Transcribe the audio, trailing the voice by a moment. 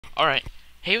Alright,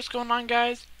 hey, what's going on,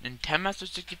 guys?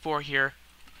 Nintendo64 here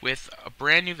with a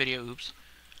brand new video,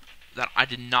 that I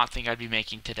did not think I'd be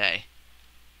making today.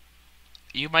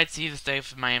 You might see the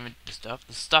stuff in my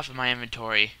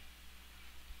inventory.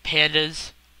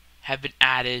 Pandas have been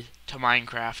added to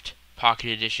Minecraft Pocket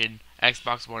Edition,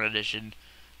 Xbox One Edition,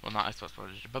 well, not Xbox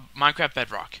One Edition, but Minecraft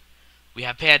Bedrock. We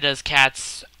have pandas,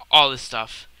 cats, all this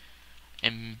stuff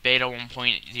in beta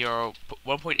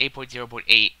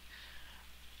 1.8.0.8.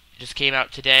 Just came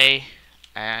out today,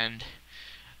 and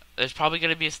there's probably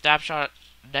going to be a snapshot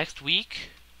next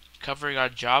week covering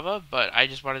on Java, but I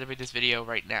just wanted to make this video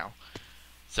right now.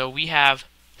 So we have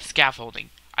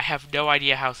scaffolding. I have no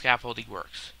idea how scaffolding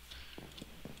works.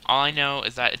 All I know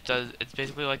is that it's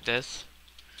basically like this.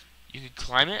 You could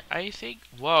climb it, I think.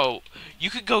 Whoa, you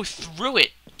could go through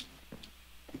it.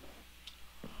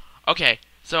 Okay,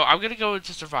 so I'm gonna go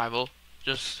into survival.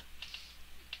 Just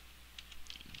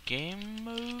game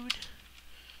mode.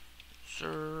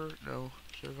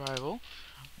 Survival.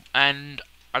 And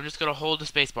I'm just gonna hold the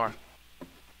spacebar.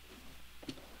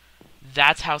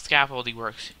 That's how scaffolding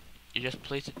works. You just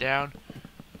place it down.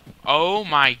 Oh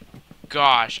my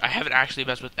gosh, I haven't actually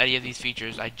messed with any of these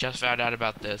features. I just found out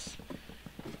about this.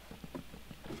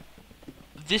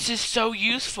 This is so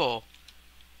useful.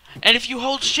 And if you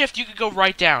hold shift, you can go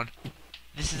right down.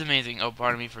 This is amazing. Oh,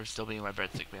 pardon me for still being my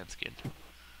breadstick man skin.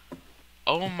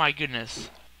 Oh my goodness.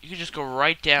 You can just go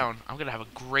right down. I'm gonna have a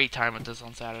great time with this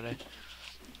on Saturday.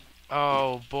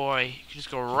 Oh boy. You can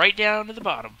just go right down to the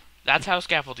bottom. That's how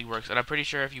scaffolding works. And I'm pretty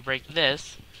sure if you break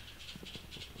this...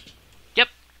 Yep.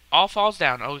 All falls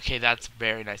down. Okay, that's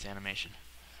very nice animation.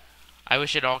 I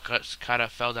wish it all kind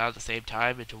of fell down at the same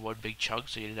time into one big chunk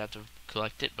so you didn't have to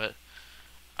collect it, but...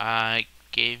 it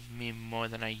gave me more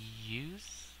than I used.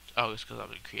 Oh, it's because I'm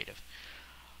creative.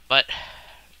 But...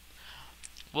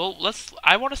 well,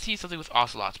 I want to see something with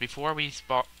ocelots before we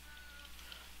spawn.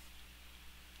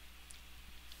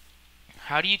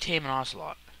 How do you tame an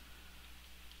ocelot?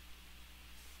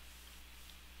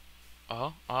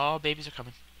 Oh, babies are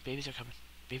coming. Babies are coming.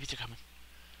 Babies are coming.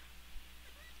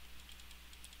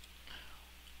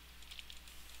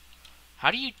 How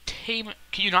do you tame...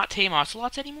 Can you not tame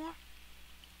ocelots anymore?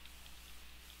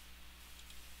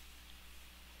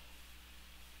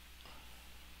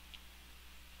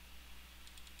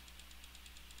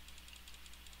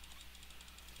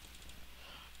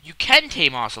 You can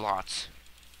tame ocelots.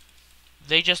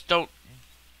 They just don't...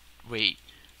 Wait.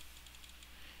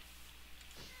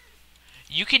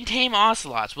 You can tame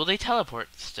ocelots. Will they teleport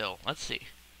still? Let's see.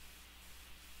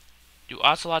 Do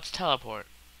ocelots teleport?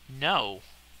 No.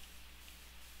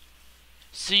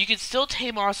 So you can still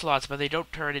tame ocelots, but they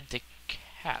don't turn into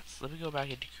cats. Let me go back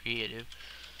into creative.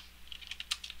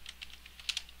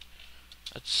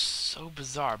 That's so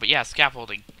bizarre. But yeah,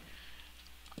 scaffolding.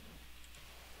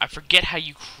 I forget how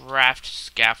you craft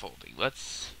scaffolding.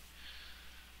 Let's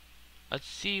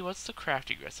see, what's the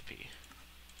crafting recipe?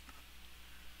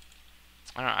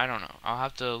 I don't know. I'll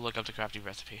have to look up the crafting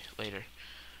recipe later.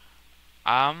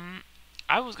 I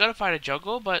was gonna find a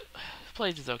jungle, but this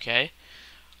place is okay.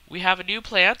 We have a new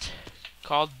plant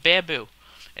called bamboo.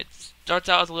 It starts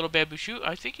out as a little bamboo shoot.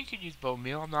 I think you can use bone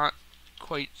meal. I'm not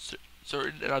quite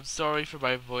certain, and I'm sorry for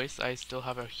my voice. I still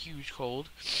have a huge cold.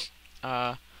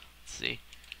 Let's see.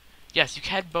 Yes, you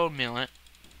can bone meal it.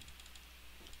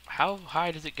 How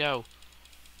high does it go?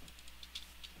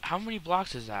 How many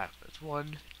blocks is that? It's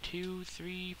 1, 2,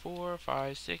 3, 4,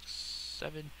 5, 6,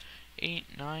 7, 8,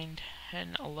 9,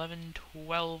 10, 11,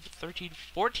 12, 13,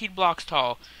 14 blocks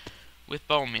tall with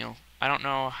bone meal. I don't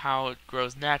know how it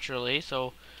grows naturally,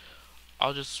 so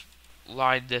I'll just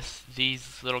line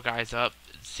these little guys up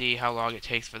and see how long it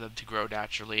takes for them to grow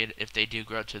naturally, and if they do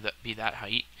grow to be that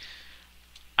height.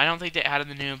 I don't think they added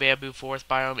the new bamboo forest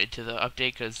biome into the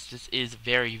update because this is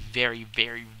very, very,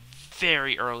 very,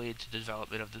 very early into the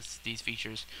development of these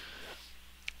features.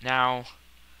 Now,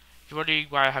 if you're wondering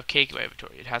why I have cake in my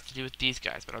inventory, it has to do with these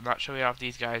guys, but I'm not showing off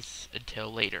these guys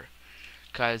until later.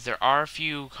 Because there are a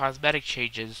few cosmetic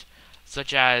changes,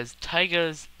 such as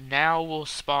taigas now will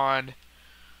spawn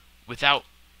without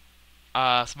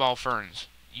small ferns.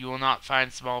 You will not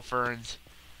find small ferns.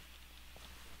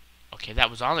 Okay, that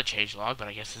was on the changelog, but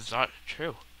I guess it's not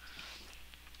true.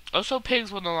 Also,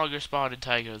 pigs will no longer spawn in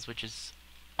taigas, which is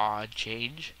odd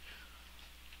change.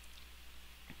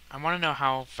 I want to know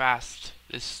how fast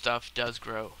this stuff does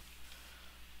grow.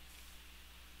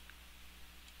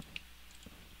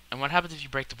 And what happens if you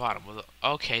break the bottom? Well,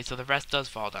 okay, so the rest does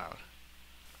fall down.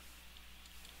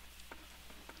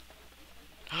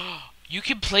 You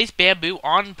can place bamboo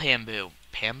on bamboo.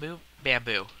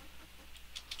 Bamboo?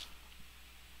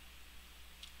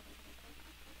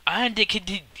 And it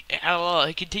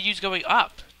continues going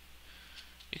up.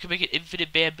 You can make an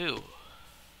infinite bamboo.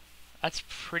 That's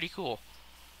pretty cool.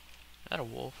 Is that a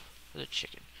wolf? Is that a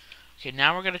chicken? Okay,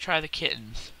 now we're gonna try the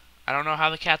kittens. I don't know how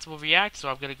the cats will react, so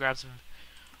I'm gonna grab some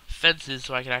fences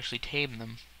so I can actually tame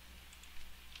them.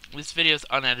 This video is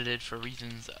unedited for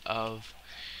reasons of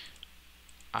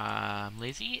I'm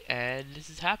lazy, and this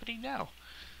is happening now.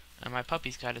 And my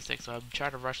puppy's kind of sick, so I'm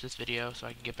trying to rush this video so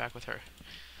I can get back with her.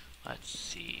 Let's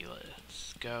see.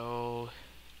 Let's go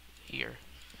here.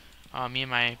 Me and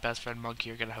my best friend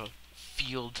Monkey are gonna have a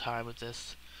field time with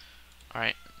this.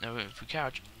 Alright, now we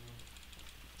couch.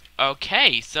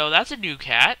 Okay, so that's a new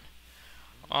cat.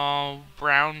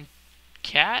 Brown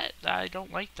cat? I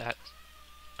don't like that.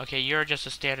 Okay, you're just a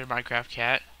standard Minecraft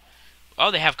cat. Oh,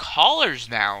 they have collars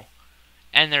now.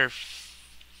 And they're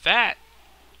fat.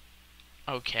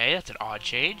 Okay, that's an odd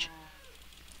change.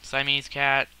 Siamese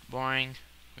cat, boring.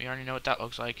 We already know what that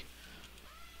looks like.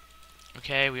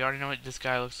 Okay, we already know what this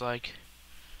guy looks like.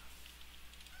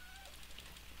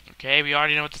 Okay, we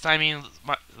already know what the Siamese...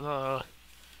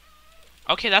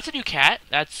 Okay, that's a new cat.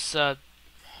 That's,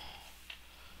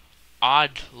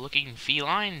 odd-looking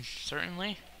feline,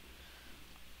 certainly.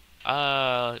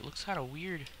 It looks kind of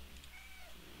weird.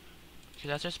 Okay,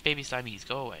 that's just baby Siamese.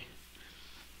 Go away.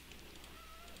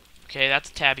 Okay, that's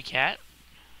a tabby cat.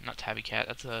 Not tabby cat,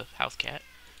 that's a house cat.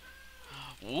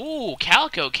 Ooh,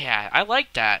 calico cat. I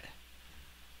like that.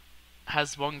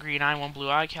 Has one green eye, one blue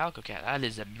eye. Calico cat. That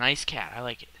is a nice cat. I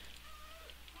like it.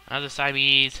 Another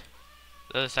Siamese.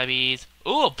 Another Siamese.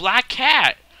 Ooh, a black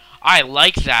cat. I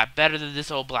like that better than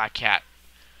this old black cat.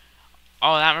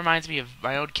 Oh, that reminds me of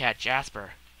my own cat,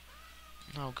 Jasper.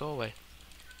 No, go away.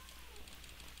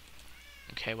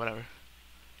 Okay, whatever.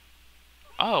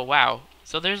 Oh, wow.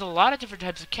 So there's a lot of different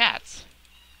types of cats.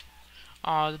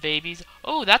 Oh, the babies.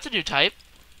 Oh, that's a new type.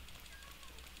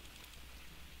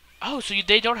 Oh, so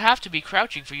they don't have to be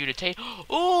crouching for you to take.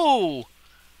 Ooh!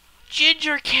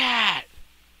 Ginger cat!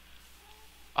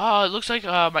 Oh, it looks like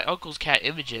my uncle's cat,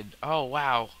 Imogen. Oh,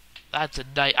 wow. That's a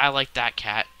nice... I like that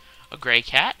cat. A gray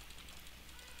cat?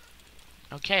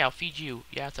 Okay, I'll feed you.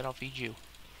 Yeah, I said I'll feed you.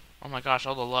 Oh my gosh,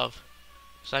 all the love.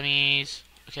 Siamese.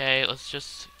 Okay, let's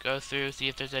just go through, see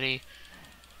if there's any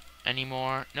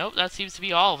more. Nope, that seems to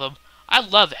be all of them. I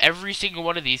love every single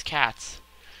one of these cats.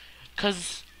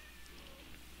 'Cause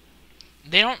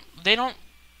they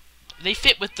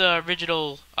fit with the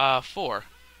original 4.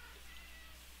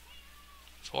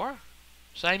 4?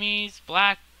 Siamese,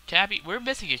 black, tabby. We're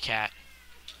missing a cat.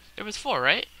 There was 4,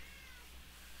 right? It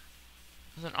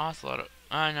was an ocelot.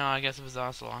 No, I guess it was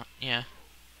ocelot. Yeah.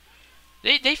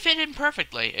 They fit in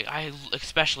perfectly. I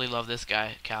especially love this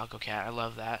guy, Calico Cat. I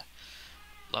love that.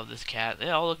 Love this cat. They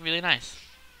all look really nice.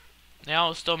 They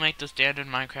all still make the standard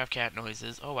Minecraft cat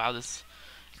noises. Oh wow, this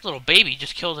little baby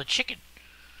just killed a chicken.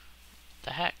 What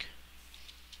the heck?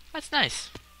 That's nice.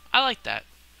 I like that.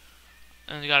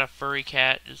 And we got a furry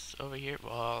cat just over here.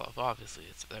 Well, obviously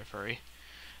they're furry.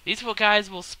 These guys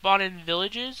will spawn in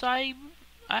villages. I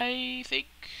think.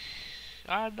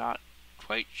 I'm not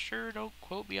quite sure. Don't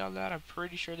quote me on that. I'm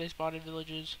pretty sure they spawn in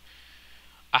villages.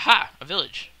 Aha! A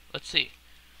village. Let's see.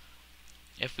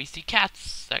 If we see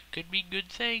cats, that could be good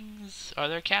things. Are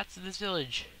there cats in this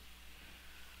village?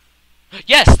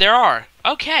 Yes, there are.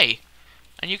 Okay.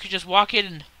 And you could just walk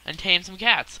in and tame some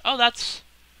cats. Oh, that's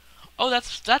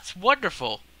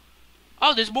wonderful.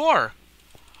 Oh, there's more.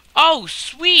 Oh,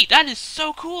 sweet. That is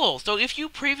so cool. So if you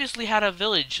previously had a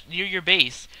village near your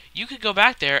base, you could go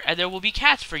back there and there will be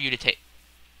cats for you to take.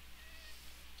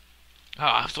 Oh,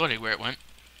 I was wondering where it went.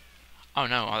 Oh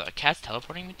no, are the cats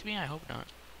teleporting to me? I hope not.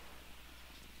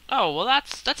 Oh, well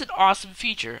that's an awesome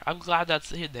feature. I'm glad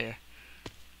that's in there.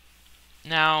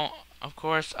 Now, of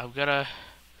course, I want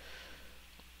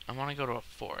to go to a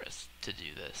forest to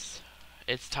do this.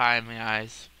 It's time,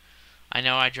 guys. I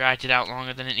know I dragged it out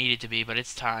longer than it needed to be, but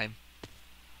it's time.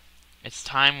 It's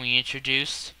time we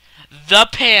introduce the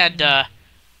panda.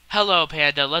 Hello,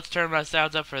 panda. Let's turn my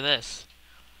sounds up for this.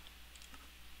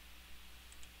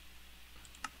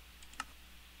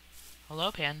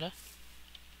 Hello, panda.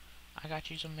 I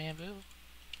got you some bamboo.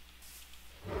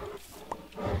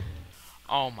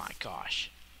 Oh my gosh.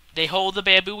 They hold the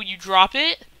bamboo when you drop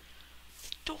it?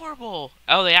 It's adorable.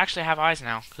 Oh, they actually have eyes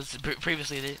now. Because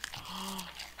previously they... Oh.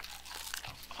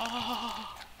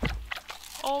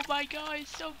 Oh my god,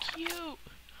 it's so cute.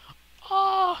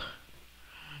 Oh.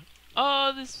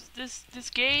 Oh, this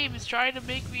game is trying to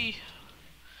make me...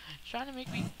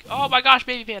 Oh my gosh,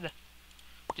 baby panda.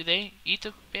 Do they eat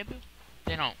the bamboo?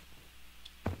 They don't.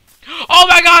 Oh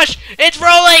my gosh! It's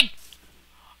rolling!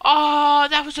 Oh,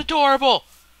 that was adorable!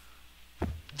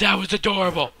 That was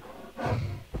adorable!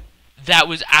 That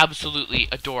was absolutely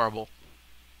adorable.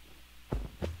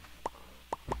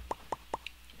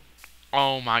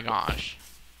 Oh my gosh.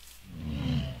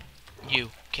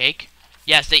 You. Cake?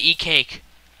 Yes, they eat cake.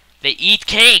 They eat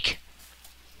cake!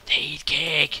 They eat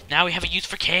cake! Now we have a use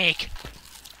for cake!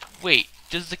 Wait,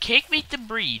 does the cake make them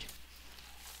breed?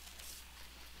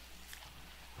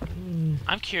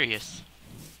 I'm curious.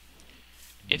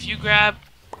 If you grab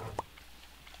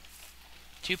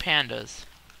 2 pandas.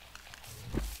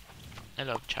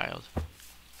 Hello, child.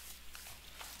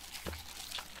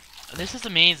 This is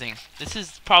amazing. This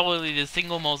is probably the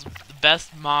single most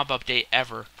best mob update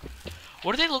ever.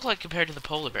 What do they look like compared to the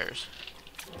polar bears?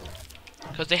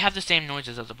 Because they have the same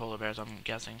noises as the polar bears, I'm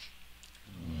guessing.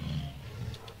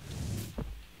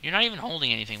 You're not even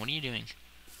holding anything. What are you doing?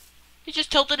 He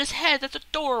just tilted his head. That's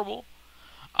adorable.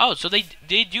 Oh, so they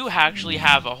do actually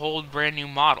have a whole brand new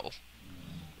model.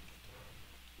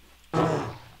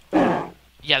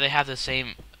 Yeah, they have the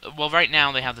same... Well, right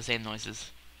now they have the same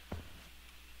noises.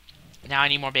 Now I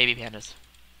need more baby pandas.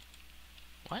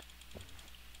 What?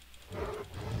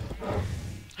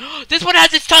 This one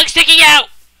has its tongue sticking out!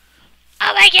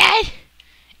 Oh my god!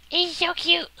 He's so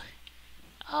cute!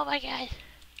 Oh my god.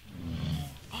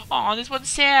 Oh, this one's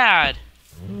sad!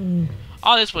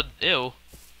 Oh, this one... Ew.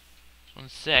 This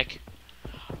one's sick.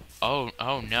 Oh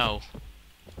no.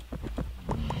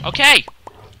 Okay!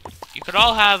 You could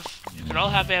all have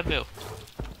bamboo.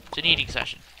 It's an eating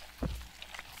session.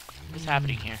 What's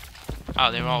happening here?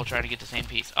 Oh, they were all trying to get the same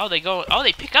piece. Oh, they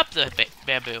pick up the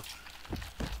bamboo.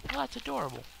 Oh, that's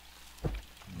adorable.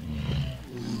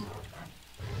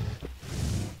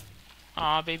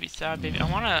 Aw, baby, sad baby. I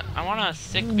want a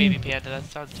sick baby panda. That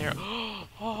sounds terrible.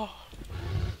 Oh.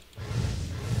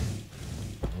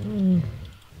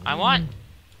 I want.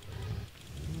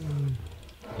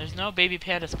 There's no baby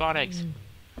panda spawn eggs.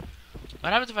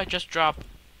 What happens if I just drop,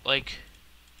 like,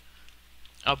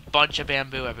 a bunch of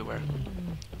bamboo everywhere?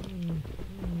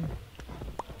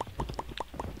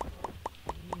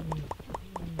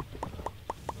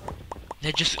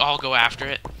 They just all go after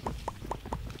it.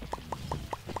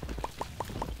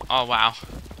 Oh, wow.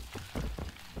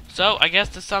 So, I guess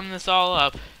to sum this all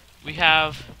up, we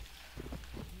have...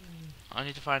 I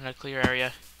need to find a clear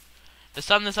area. To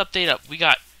sum this update up, we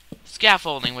got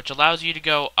scaffolding, which allows you to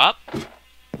go up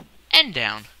and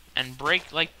down and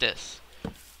break like this.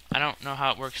 I don't know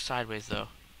how it works sideways, though.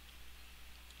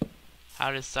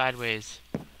 How does sideways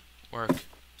work?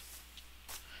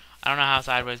 I don't know how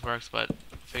sideways works, but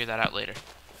we'll figure that out later.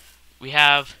 We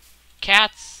have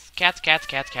cats. Cats.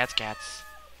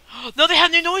 No, they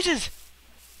have new noises!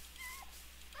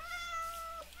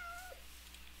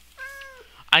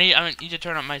 I need to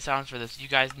turn up my sounds for this. You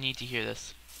guys need to hear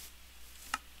this.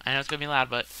 I know it's gonna be loud,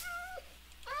 but...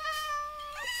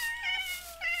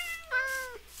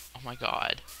 Oh my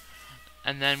god.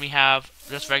 And then we have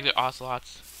just regular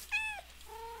ocelots,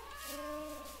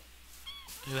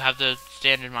 who have the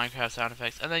standard Minecraft sound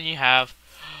effects. And then you have...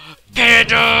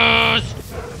 pandas!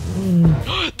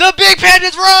 The big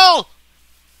pandas roll!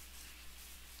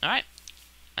 Alright.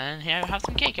 And here I have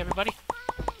some cake, everybody.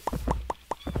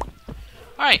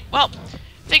 Alright, well,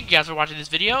 thank you guys for watching this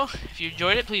video. If you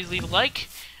enjoyed it, please leave a like.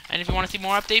 And if you want to see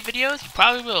more update videos, you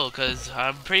probably will, because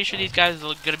I'm pretty sure these guys are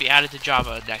going to be added to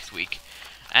Java next week.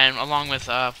 And along with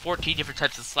 14 different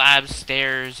types of slabs,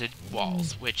 stairs, and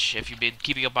walls. Which, if you've been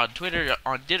keeping up on Twitter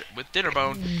with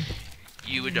Dinnerbone,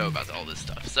 you would know about all this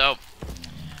stuff. So,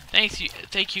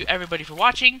 thank you everybody for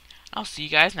watching. I'll see you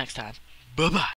guys next time. Bye-bye.